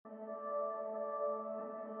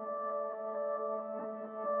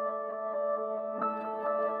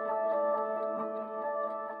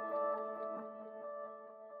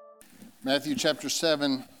Matthew chapter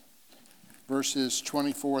 7, verses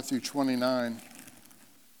 24 through 29.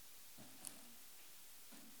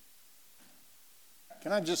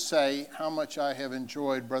 Can I just say how much I have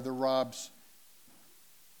enjoyed Brother Rob's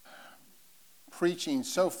preaching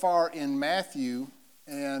so far in Matthew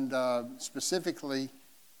and specifically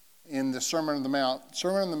in the Sermon on the Mount.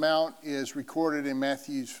 Sermon on the Mount is recorded in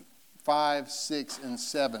Matthew 5, 6, and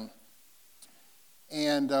 7.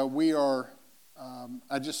 And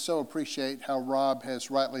I just so appreciate how Rob has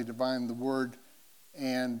rightly divined the Word,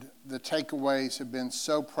 and the takeaways have been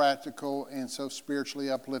so practical and so spiritually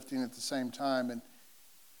uplifting at the same time.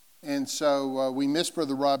 And so we miss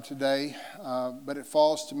Brother Rob today, but it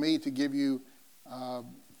falls to me to give you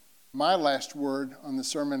my last word on the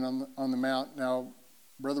Sermon on the Mount. Now,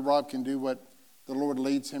 Brother Rob can do what the Lord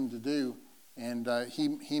leads him to do, and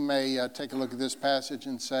he may take a look at this passage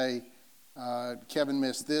and say, Kevin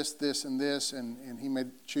missed this, and this, and he may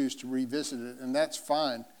choose to revisit it, and that's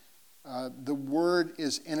fine. The Word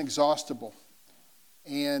is inexhaustible,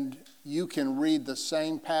 and you can read the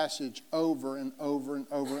same passage over and over and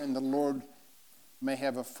over, and the Lord may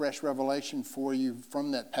have a fresh revelation for you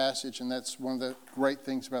from that passage, and that's one of the great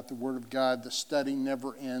things about the Word of God. The study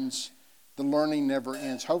never ends. The learning never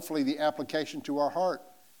ends. Hopefully the application to our heart,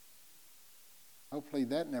 hopefully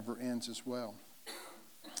that never ends as well.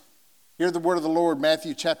 Hear the word of the Lord,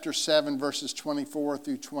 Matthew chapter 7, verses 24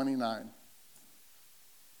 through 29.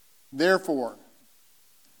 Therefore,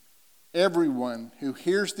 everyone who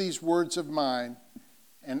hears these words of mine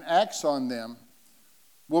and acts on them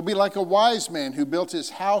will be like a wise man who built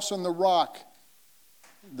his house on the rock.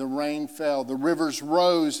 The rain fell, the rivers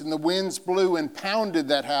rose, and the winds blew and pounded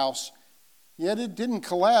that house. Yet it didn't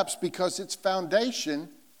collapse because its foundation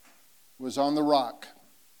was on the rock.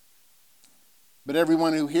 But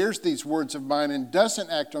everyone who hears these words of mine and doesn't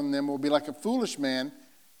act on them will be like a foolish man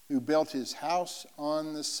who built his house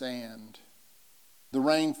on the sand. The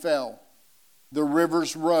rain fell, the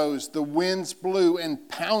rivers rose, the winds blew and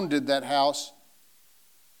pounded that house,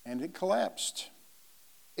 and it collapsed.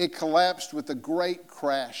 It collapsed with a great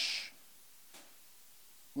crash.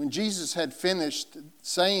 When Jesus had finished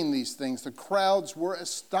saying these things, the crowds were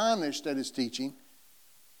astonished at his teaching,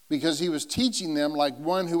 because he was teaching them like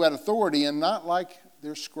one who had authority and not like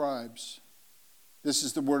their scribes. This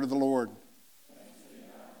is the word of the Lord.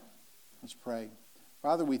 Let's pray.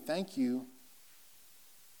 Father, we thank you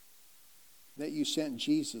that you sent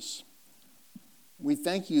Jesus. We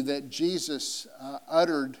thank you that Jesus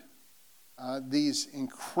uttered these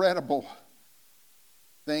incredible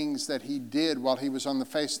things that he did while he was on the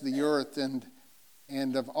face of the earth,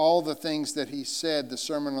 and of all the things that he said, the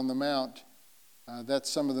Sermon on the Mount, that's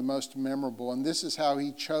some of the most memorable. And this is how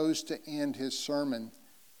he chose to end his sermon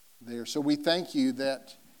there. So we thank you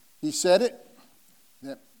that he said it,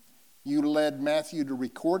 that you led Matthew to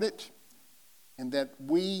record it, and that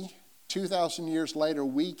we, 2,000 years later,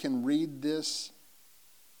 we can read this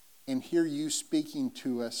and hear you speaking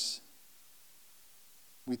to us.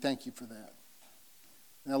 We thank you for that.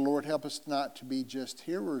 Now, Lord, help us not to be just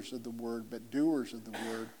hearers of the word, but doers of the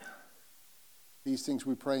word. These things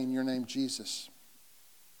we pray in your name, Jesus.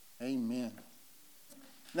 Amen.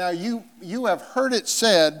 Now, you have heard it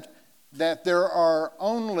said that there are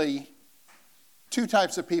only two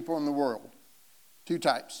types of people in the world. Two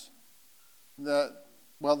types. The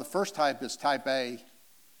first type is type A,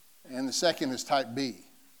 and the second is type B.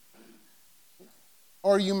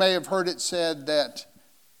 Or you may have heard it said that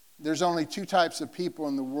there's only two types of people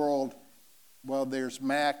in the world. Well, there's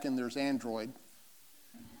Mac and there's Android.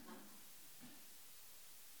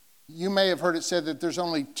 You may have heard it said that there's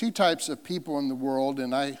only two types of people in the world,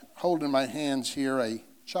 and I hold in my hands here a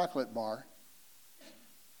chocolate bar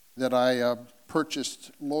that I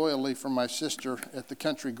purchased loyally from my sister at the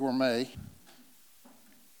Country Gourmet.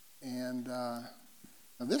 And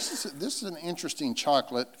this is an interesting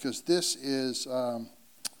chocolate because this is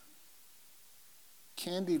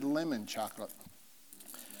candied lemon chocolate.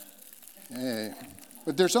 Hey.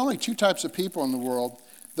 But there's only two types of people in the world.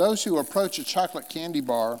 Those who approach a chocolate candy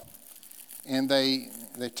bar and they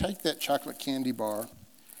take that chocolate candy bar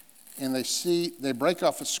and they break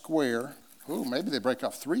off a square. Oh, maybe they break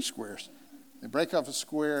off 3 squares. They break off a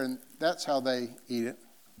square, and that's how they eat it.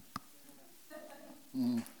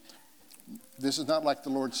 This is not like the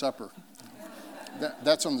Lord's Supper.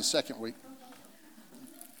 That's on the second week.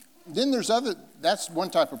 Then that's one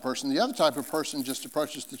type of person. The other type of person just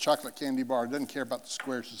approaches the chocolate candy bar, doesn't care about the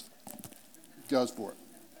squares, just goes for it.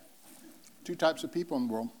 Two types of people in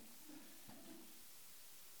the world.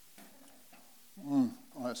 Oh,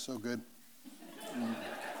 that's so good.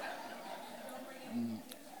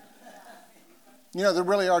 There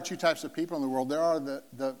really are two types of people in the world. There are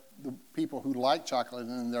the people who like chocolate,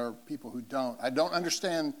 and then there are people who don't. I don't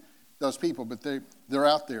understand those people, but they're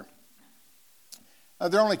out there.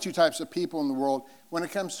 There are only two types of people in the world. When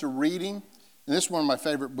it comes to reading, and this is one of my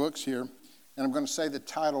favorite books here, and I'm going to say the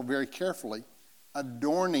title very carefully,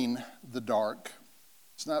 Adorning the Dark.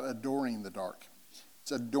 It's not adoring the dark.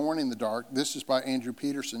 It's Adorning the Dark. This is by Andrew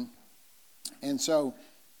Peterson. And so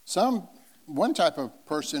one type of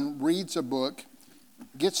person reads a book,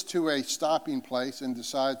 gets to a stopping place and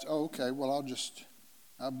decides, I'll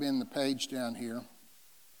bend the page down here,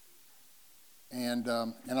 and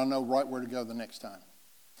I'll know right where to go the next time.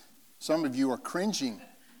 Some of you are cringing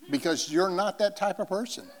because you're not that type of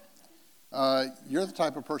person. You're the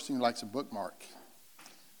type of person who likes a bookmark.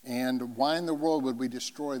 And why in the world would we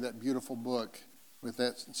destroy that beautiful book with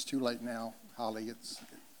that? It's too late now, Holly.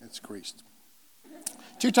 It's creased.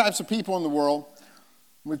 Two types of people in the world.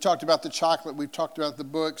 We've talked about the chocolate. We've talked about the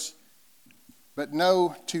books. But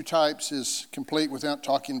no two types is complete without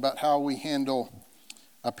talking about how we handle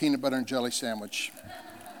a peanut butter and jelly sandwich.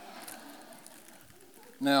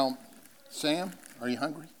 Now, Sam, are you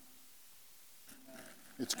hungry?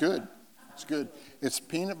 It's good. It's good. It's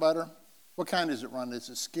peanut butter. What kind is it, Ron? Is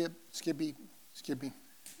it Skippy?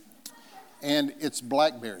 And it's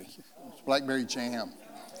blackberry. It's blackberry jam.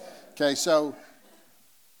 Okay, so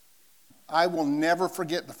I will never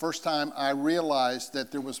forget the first time I realized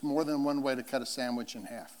that there was more than one way to cut a sandwich in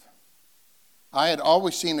half. I had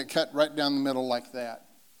always seen it cut right down the middle like that,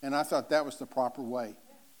 and I thought that was the proper way.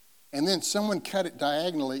 And then someone cut it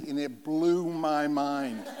diagonally, and it blew my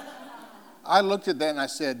mind. I looked at that and I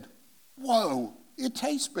said, whoa, it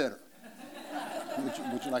tastes better.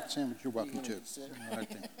 Would you like a sandwich? You're welcome to.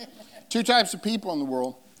 Two types of people in the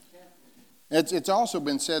world. It's also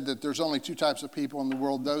been said that there's only two types of people in the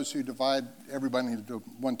world, those who divide everybody into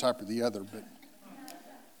one type or the other.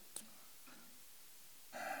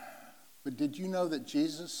 But did you know that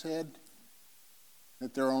Jesus said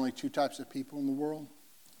that there are only two types of people in the world?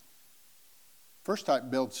 First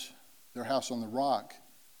type builds their house on the rock.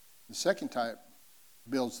 The second type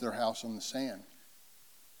builds their house on the sand.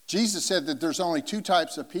 Jesus said that there's only two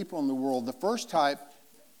types of people in the world. The first type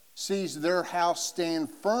sees their house stand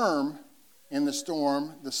firm in the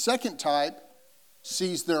storm. The second type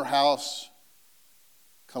sees their house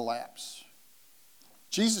collapse.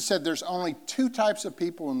 Jesus said there's only two types of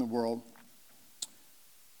people in the world.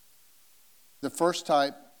 The first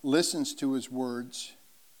type listens to his words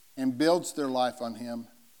and builds their life on him.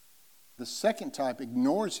 The second type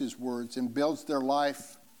ignores his words and builds their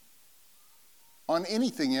life on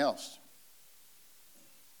anything else.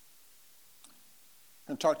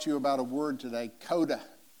 I'm going to talk to you about a word today, coda.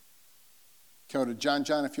 Coda.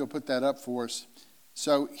 John, if you'll put that up for us.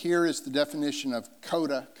 So here is the definition of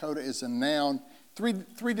coda. Coda is a noun.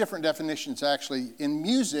 Three different definitions, actually. In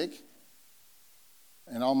music,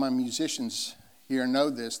 and all my musicians here know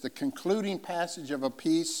this, the concluding passage of a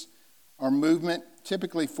piece or movement,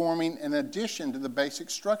 typically forming an addition to the basic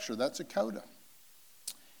structure. That's a coda.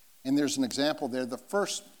 And there's an example there. The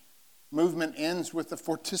first movement ends with the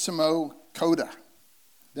fortissimo coda.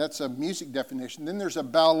 That's a music definition. Then there's a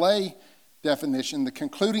ballet definition, the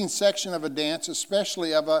concluding section of a dance,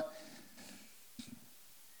 especially of a...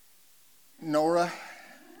 Nora,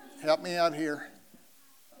 help me out here.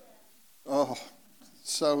 Oh,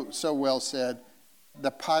 so well said.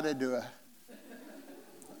 The pas de deux.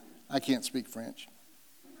 I can't speak French.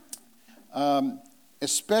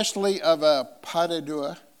 Especially of a pas de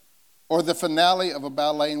deux, or the finale of a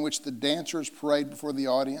ballet in which the dancers parade before the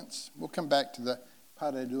audience. We'll come back to the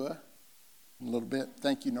pas de deux in a little bit.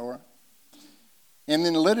 Thank you, Nora. And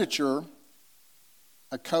in literature,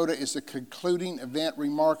 a coda is a concluding event,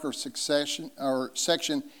 remark, or succession or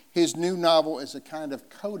section. His new novel is a kind of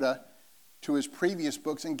coda to his previous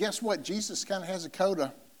books. And guess what? Jesus kind of has a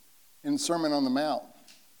coda in the Sermon on the Mount.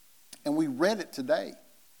 And we read it today.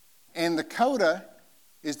 And the coda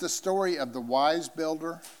is the story of the wise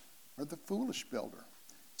builder or the foolish builder.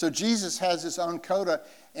 So Jesus has his own coda.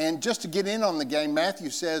 And just to get in on the game,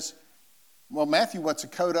 Matthew says, well, Matthew wants a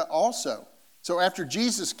coda also. So after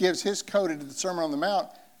Jesus gives his coda to the Sermon on the Mount,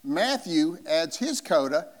 Matthew adds his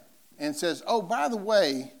coda and says, oh, by the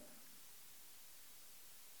way,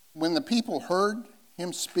 when the people heard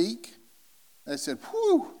him speak, they said,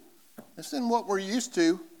 whew, this isn't what we're used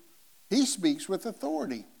to. He speaks with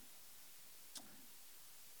authority.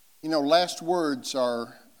 You know, last words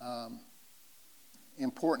are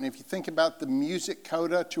important. If you think about the music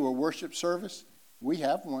coda to a worship service, we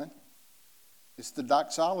have one. It's the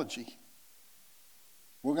doxology.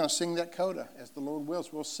 We're going to sing that coda as the Lord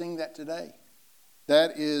wills. We'll sing that today.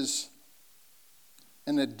 That is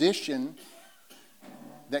an addition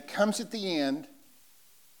that comes at the end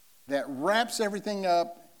that wraps everything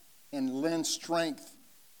up and lends strength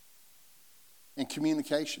and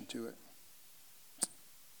communication to it.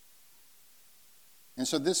 And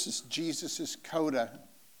so this is Jesus' coda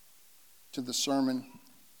to the Sermon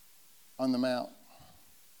on the Mount.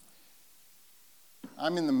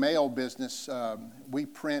 I'm in the mail business. We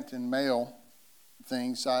print and mail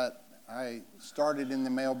things. I started in the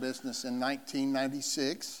mail business in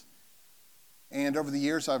 1996. And over the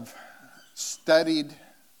years, I've studied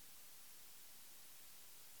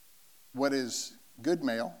what is good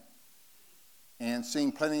mail and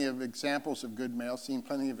seen plenty of examples of good mail, seen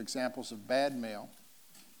plenty of examples of bad mail.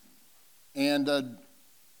 And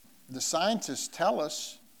the scientists tell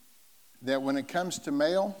us that when it comes to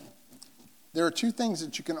mail, there are two things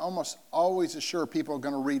that you can almost always assure people are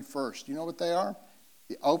going to read first. You know what they are?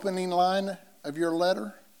 The opening line of your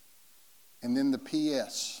letter and then the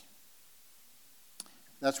PS.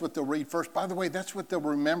 That's what they'll read first. By the way, that's what they'll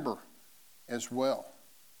remember as well.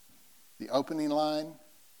 The opening line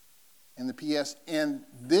and the PS. And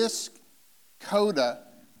this coda,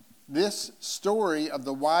 this story of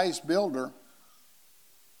the wise builder,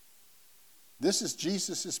 this is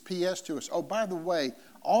Jesus' PS to us. Oh, by the way,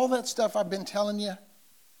 all that stuff I've been telling you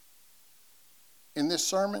in this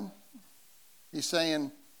sermon, he's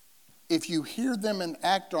saying, if you hear them and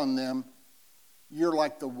act on them, you're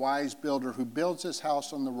like the wise builder who builds his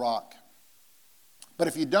house on the rock. But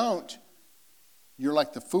if you don't, you're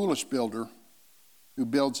like the foolish builder who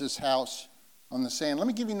builds his house on the sand. Let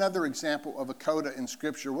me give you another example of a coda in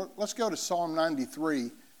Scripture. Let's go to Psalm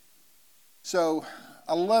 93. So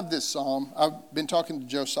I love this psalm. I've been talking to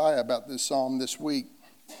Josiah about this psalm this week.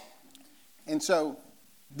 And so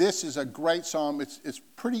this is a great psalm. It's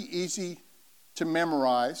pretty easy to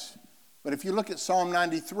memorize. But if you look at Psalm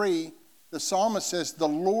 93, the psalmist says, the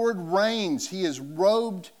Lord reigns. He is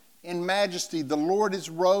robed in majesty. The Lord is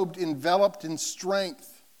robed, enveloped in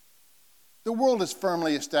strength. The world is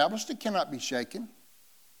firmly established. It cannot be shaken.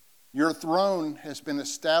 Your throne has been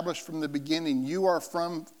established from the beginning. You are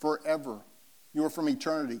from forever. You are from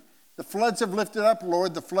eternity. The floods have lifted up,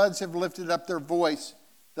 Lord. The floods have lifted up their voice.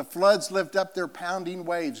 The floods lift up their pounding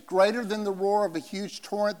waves. Greater than the roar of a huge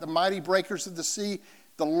torrent, the mighty breakers of the sea.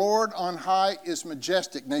 The Lord on high is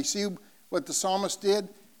majestic. Now you see what the psalmist did?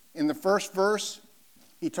 In the first verse,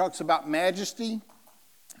 he talks about majesty.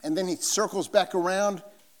 And then he circles back around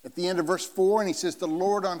at the end of verse 4 and he says, the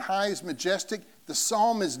Lord on high is majestic. The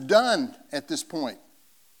psalm is done at this point.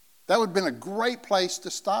 That would have been a great place to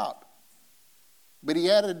stop. But he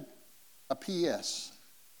added a PS.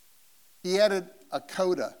 He added a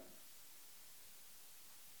coda.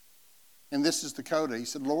 And this is the coda. He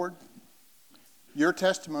said, Lord, your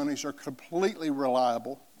testimonies are completely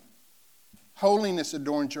reliable. Holiness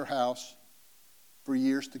adorns your house for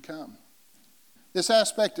years to come. This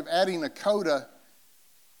aspect of adding a coda,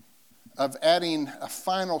 of adding a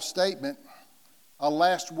final statement, a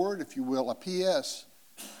last word, if you will, a PS,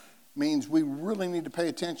 means we really need to pay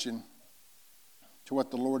attention to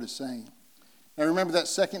what the Lord is saying. Now remember that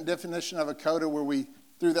second definition of a coda where we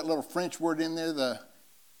threw that little French word in there, the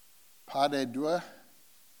pas de deux?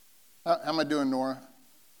 How am I doing, Nora?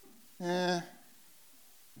 Yeah,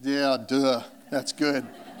 duh. That's good.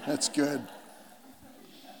 That's good.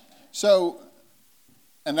 So,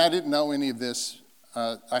 and I didn't know any of this.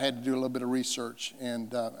 I had to do a little bit of research,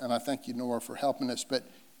 and I thank you, Nora, for helping us. But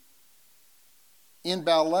in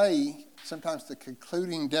ballet, sometimes the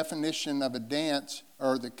concluding definition of a dance,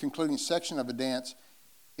 or the concluding section of a dance,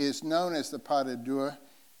 is known as the pas de deux.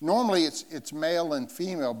 Normally, it's male and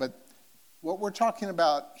female, but what we're talking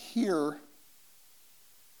about here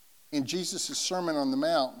in Jesus' Sermon on the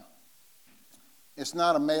Mount, it's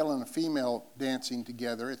not a male and a female dancing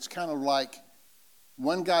together. It's kind of like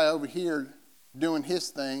one guy over here doing his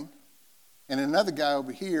thing and another guy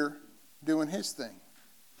over here doing his thing.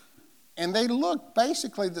 And they look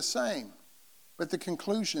basically the same, but the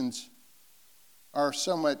conclusions are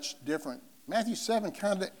so much different. Matthew 7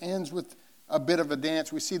 kind of ends with a bit of a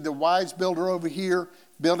dance. We see the wise builder over here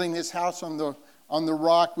building his house on the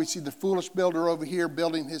rock. We see the foolish builder over here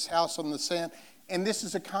building his house on the sand. And this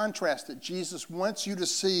is a contrast that Jesus wants you to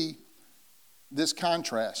see, this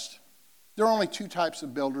contrast. There are only two types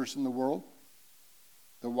of builders in the world,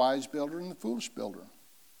 the wise builder and the foolish builder.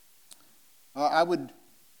 I would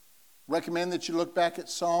recommend that you look back at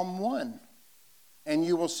Psalm 1, and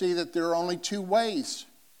you will see that there are only two ways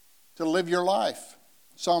to live your life.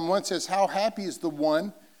 Psalm 1 says, how happy is the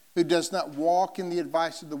one who does not walk in the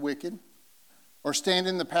advice of the wicked, or stand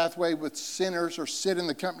in the pathway with sinners, or sit in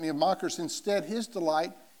the company of mockers. Instead, his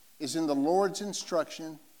delight is in the Lord's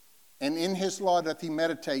instruction, and in his law doth he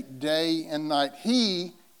meditate day and night.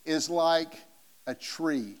 He is like a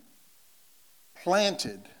tree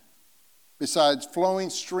planted beside flowing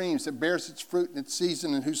streams that bears its fruit in its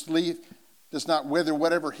season, and whose leaf does not wither.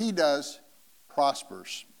 Whatever he does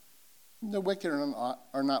prospers. The wicked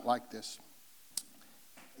are not like this.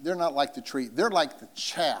 They're not like the tree. They're like the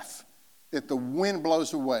chaff that the wind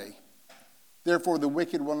blows away. Therefore the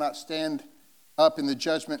wicked will not stand up in the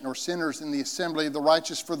judgment, nor sinners in the assembly of the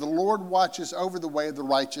righteous. For the Lord watches over the way of the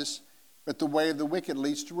righteous, but the way of the wicked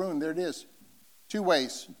leads to ruin. There it is. 2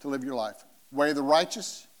 ways to live your life. Way of the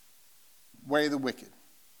righteous, way of the wicked.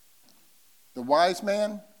 The wise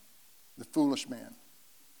man, the foolish man.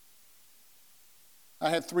 I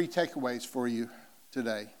have 3 takeaways for you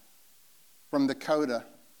today from the coda,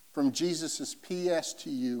 from Jesus' P.S. to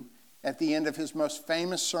you at the end of his most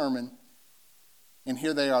famous sermon. And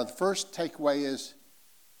here they are. The first takeaway is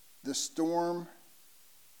the storm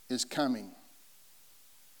is coming.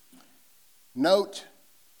 Note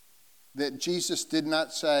that Jesus did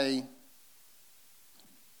not say,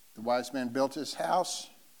 the wise man built his house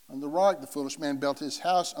on the rock, the foolish man built his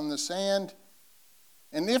house on the sand,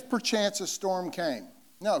 and if perchance a storm came.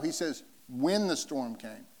 No, he says, when the storm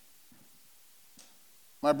came.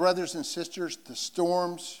 My brothers and sisters, the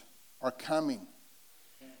storms are coming.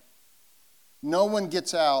 No one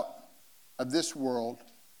gets out of this world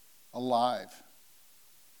alive.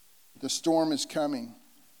 The storm is coming.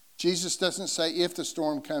 Jesus doesn't say if the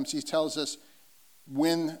storm comes. He tells us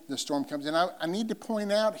when the storm comes. And I need to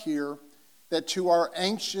point out here that to our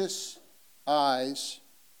anxious eyes,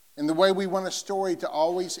 and the way we want a story to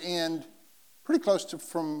always end pretty close to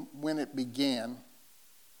from when it began,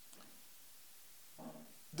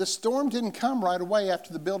 the storm didn't come right away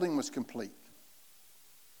after the building was complete.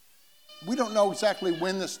 We don't know exactly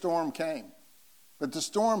when the storm came, but the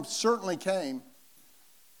storm certainly came.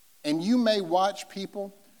 And you may watch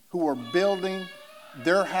people who are building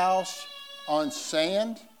their house on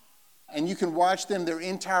sand, and you can watch them their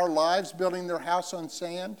entire lives building their house on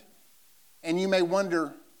sand, and you may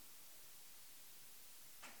wonder,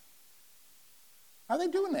 how are they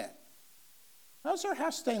doing that? How's their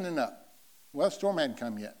house standing up? Well, the storm hadn't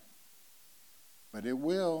come yet, but it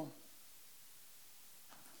will.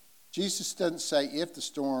 Jesus doesn't say if the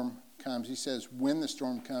storm comes. He says when the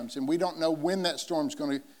storm comes. And we don't know when that storm's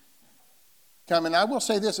going to come. And I will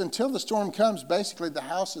say this, until the storm comes, basically the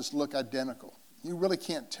houses look identical. You really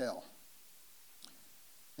can't tell.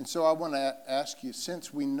 And so I want to ask you,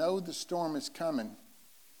 since we know the storm is coming,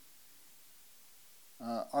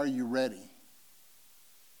 are you ready?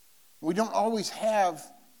 We don't always have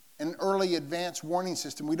an early advance warning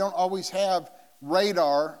system. We don't always have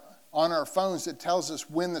radar on our phones that tells us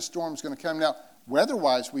when the storm's going to come. Now,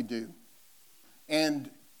 weather-wise, we do. And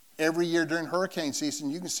every year during hurricane season,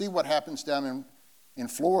 you can see what happens down in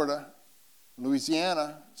Florida,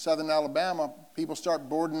 Louisiana, southern Alabama. People start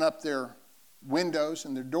boarding up their windows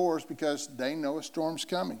and their doors because they know a storm's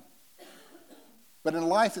coming. But in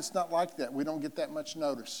life, it's not like that. We don't get that much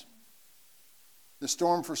notice. The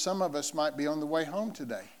storm for some of us might be on the way home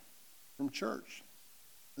today from church.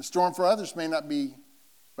 The storm for others may not be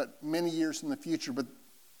but many years in the future, but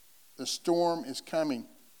the storm is coming.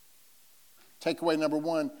 Takeaway number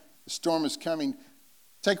 1, the storm is coming.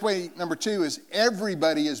 Takeaway number 2 is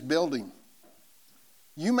everybody is building.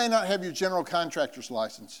 You may not have your general contractor's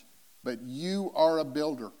license, but you are a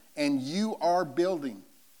builder, and you are building.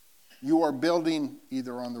 You are building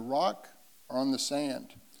either on the rock or on the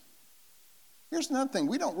sand. Here's another thing.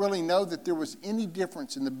 We don't really know that there was any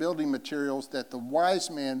difference in the building materials that the wise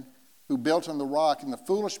man who built on the rock and the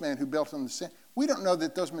foolish man who built on the sand. We don't know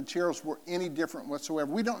that those materials were any different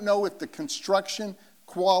whatsoever. We don't know if the construction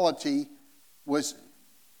quality was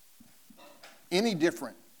any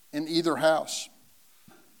different in either house.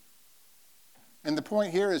 And the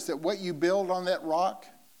point here is that what you build on that rock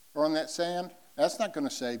or on that sand, that's not going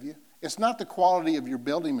to save you. It's not the quality of your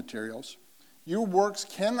building materials. Your works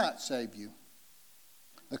cannot save you.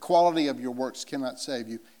 The quality of your works cannot save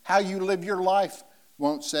you. How you live your life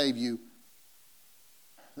won't save you.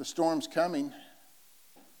 The storm's coming.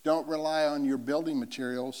 Don't rely on your building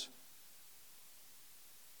materials.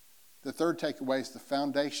 The third takeaway is the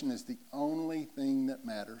foundation is the only thing that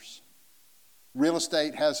matters. Real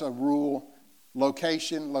estate has a rule,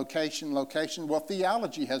 location, location, location. Well,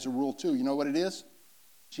 theology has a rule too. You know what it is?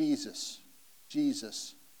 Jesus,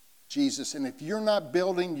 Jesus, Jesus. And if you're not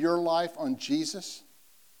building your life on Jesus,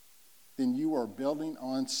 then you are building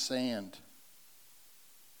on sand.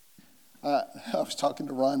 I was talking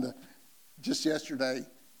to Rhonda just yesterday,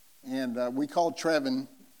 and we called Trevin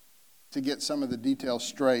to get some of the details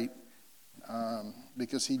straight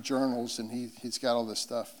because he journals and he's got all this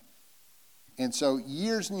stuff. And so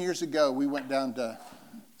years and years ago, we went down to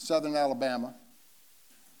southern Alabama,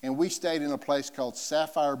 and we stayed in a place called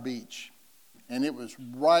Sapphire Beach. And it was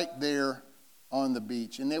right there on the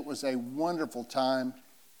beach. And it was a wonderful time.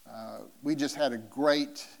 We just had a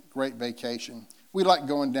great vacation. We liked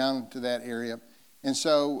going down to that area. And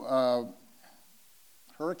so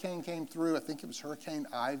hurricane came through. I think it was Hurricane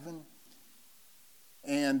Ivan.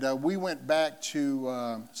 And we went back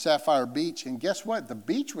to Sapphire Beach. And guess what? The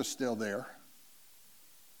beach was still there.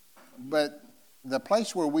 But the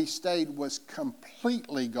place where we stayed was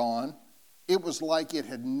completely gone. It was like it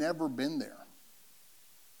had never been there.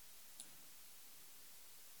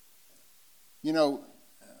 You know,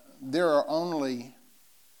 there are only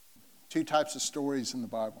two types of stories in the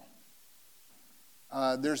Bible.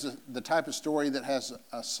 There's the type of story that has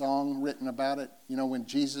a song written about it. You know, when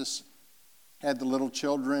Jesus had the little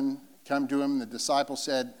children come to him, the disciples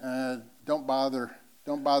said, don't bother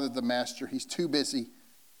the master. He's too busy.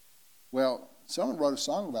 Well, someone wrote a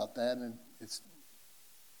song about that, and it's,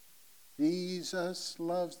 Jesus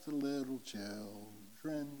loves the little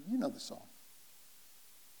children. You know the song.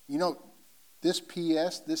 You know, this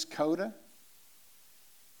PS, this coda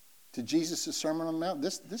to Jesus' Sermon on the Mount,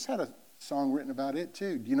 this had a song written about it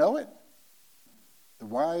too. Do you know it? The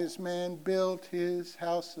wise man built his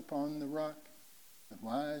house upon the rock. The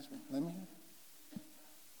wise man, let me hear.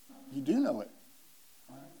 You do know it.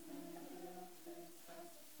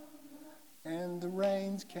 And the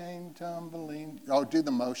rains came tumbling. Oh, do the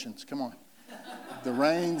motions. Come on. The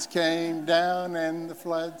rains came down and the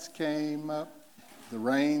floods came up. The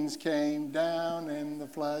rains came down and the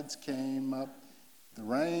floods came up. The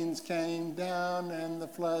rains came down and the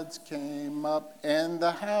floods came up. And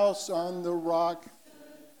the house on the rock.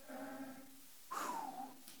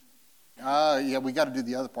 Yeah, we got to do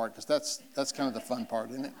the other part because that's kind of the fun part,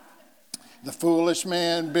 isn't it? The foolish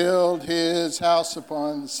man built his house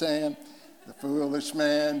upon the sand. The foolish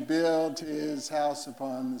man built his house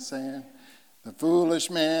upon the sand. The foolish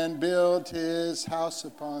man built his house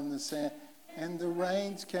upon the sand. And the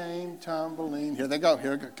rains came tumbling. Here they go.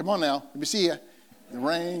 Here they go. Come on now. Let me see you. The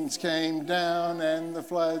rains came down and the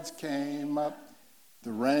floods came up.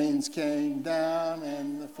 The rains came down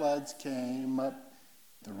and the floods came up.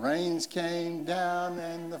 The rains came down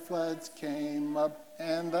and the floods came up.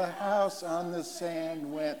 And the house on the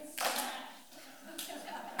sand went.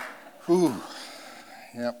 Whew.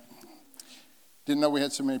 Yep. Didn't know we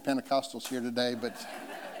had so many Pentecostals here today, but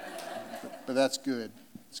that's good.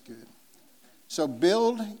 It's good. So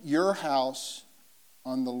build your house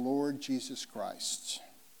on the Lord Jesus Christ.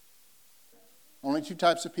 Only two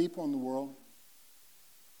types of people in the world.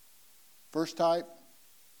 First type,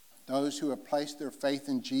 those who have placed their faith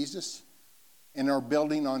in Jesus and are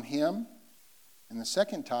building on Him. And the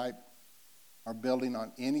second type are building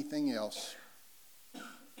on anything else.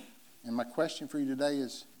 And my question for you today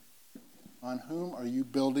is, on whom are you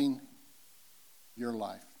building your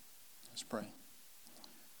life? Let's pray.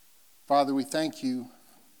 Father, we thank you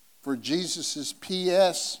for Jesus'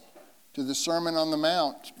 PS to the Sermon on the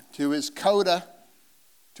Mount, to his coda,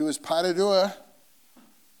 to his paradua,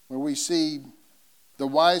 where we see the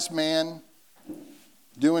wise man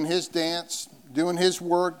doing his dance, doing his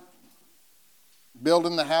work,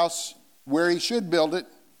 building the house where he should build it.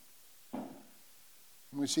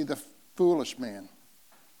 And we see the foolish man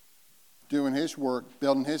doing his work,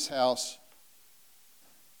 building his house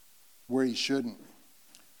where he shouldn't.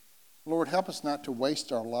 Lord, help us not to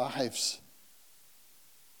waste our lives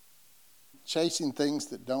chasing things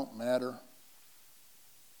that don't matter.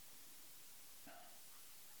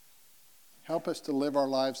 Help us to live our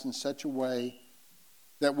lives in such a way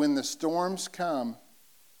that when the storms come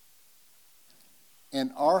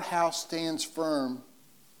and our house stands firm,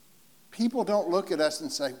 people don't look at us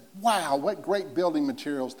and say, wow, what great building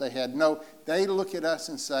materials they had. No, they look at us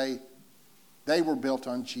and say, they were built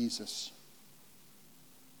on Jesus.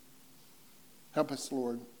 Help us,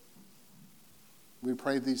 Lord. We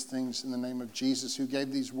pray these things in the name of Jesus, who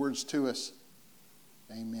gave these words to us.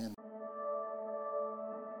 Amen.